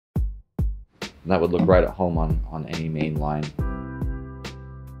And that would look right at home on any main line.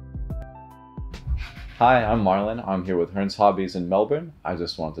 Hi, I'm Marlin. I'm here with Hearns Hobbies in Melbourne. I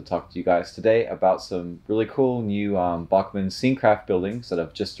just wanted to talk to you guys today about some really cool new Bachmann SceneCraft buildings that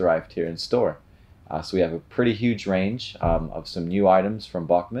have just arrived here in store. So we have a pretty huge range of some new items from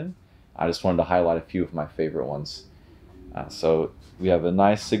Bachmann. I just wanted to highlight a few of my favorite ones. So we have a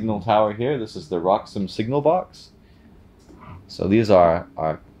nice signal tower here. This is the Roxham signal box. So these are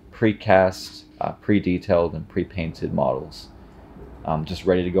our precast, pre-detailed and pre-painted models. Just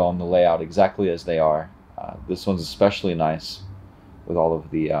ready to go on the layout exactly as they are. This one's especially nice with all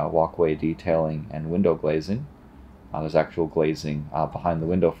of the walkway detailing and window glazing. There's actual glazing behind the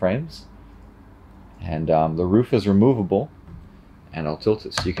window frames. And the roof is removable, and I'll tilt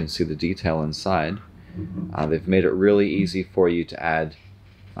it so you can see the detail inside. They've made it really easy for you to add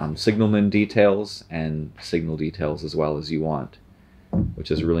signalman details and signal details as well as you want,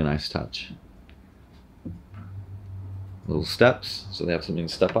 which is a really nice touch. Little steps, so they have something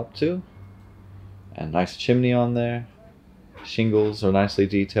to step up to. And nice chimney on there. Shingles are nicely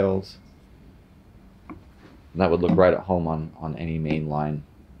detailed. And that would look right at home on any main line.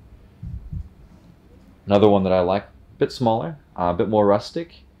 Another one that I like, a bit smaller, a bit more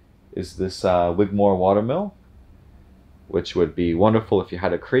rustic, is this Wigmore watermill, which would be wonderful if you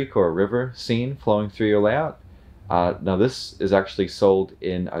had a creek or a river scene flowing through your layout. Now this is actually sold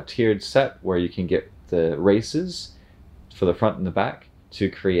in a tiered set where you can get the races for the front and the back to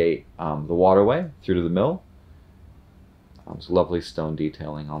create the waterway through to the mill. There's lovely stone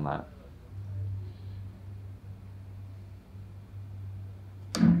detailing on that.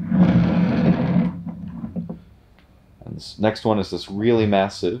 And this next one is this really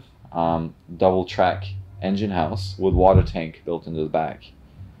massive double track engine house with water tank built into the back.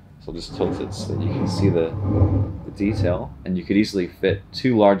 So I'll just tilt it so that you can see the detail, and you could easily fit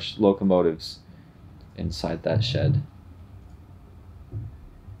 2 large locomotives inside that shed.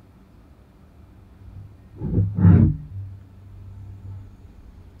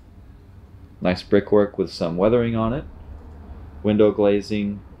 Nice brickwork with some weathering on it, window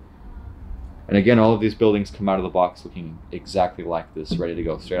glazing, and again, all of these buildings come out of the box looking exactly like this, ready to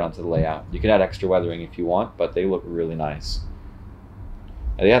go straight onto the layout. You can add extra weathering if you want, but they look really nice.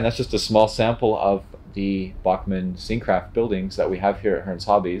 And yeah, that's just a small sample of the Bachmann SceneCraft buildings that we have here at Hearns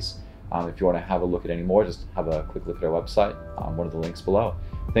Hobbies. If you want to have a look at any more, just have a quick look at our website, one of the links below.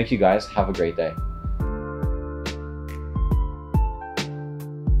 Thank you guys, have a great day.